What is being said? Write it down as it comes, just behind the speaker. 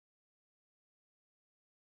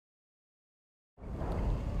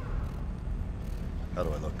How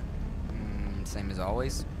do I look? Same as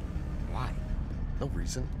always. Why? No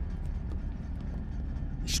reason.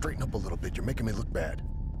 You straighten up a little bit. You're making me look bad.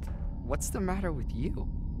 What's the matter with you?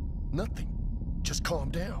 Nothing. Just calm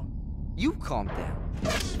down. You calm down.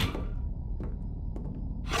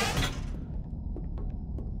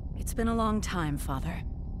 It's been a long time, Father.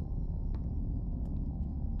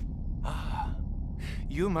 Ah,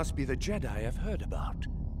 you must be the Jedi I've heard about.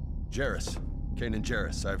 Jarrus. Kanan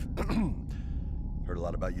Jarrus. I've heard a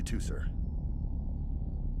lot about you too, sir.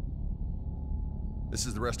 This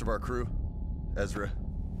is the rest of our crew. Ezra,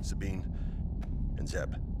 Sabine, and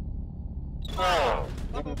Zeb.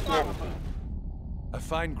 A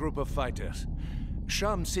fine group of fighters.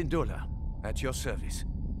 Cham Syndulla, at your service.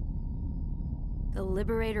 The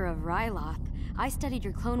liberator of Ryloth. I studied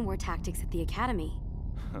your Clone War tactics at the Academy.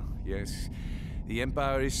 Yes, the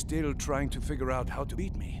Empire is still trying to figure out how to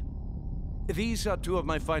beat me. These are two of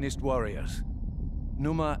my finest warriors,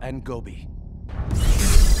 Numa and Gobi.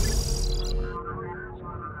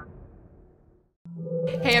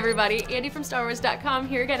 Hey everybody, Andy from StarWars.com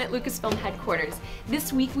here again at Lucasfilm headquarters.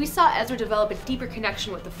 This week we saw Ezra develop a deeper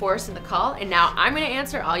connection with the Force in the Call, and now I'm going to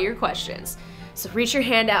answer all your questions. So reach your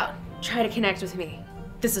hand out, try to connect with me.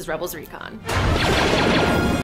 This is Rebels Recon.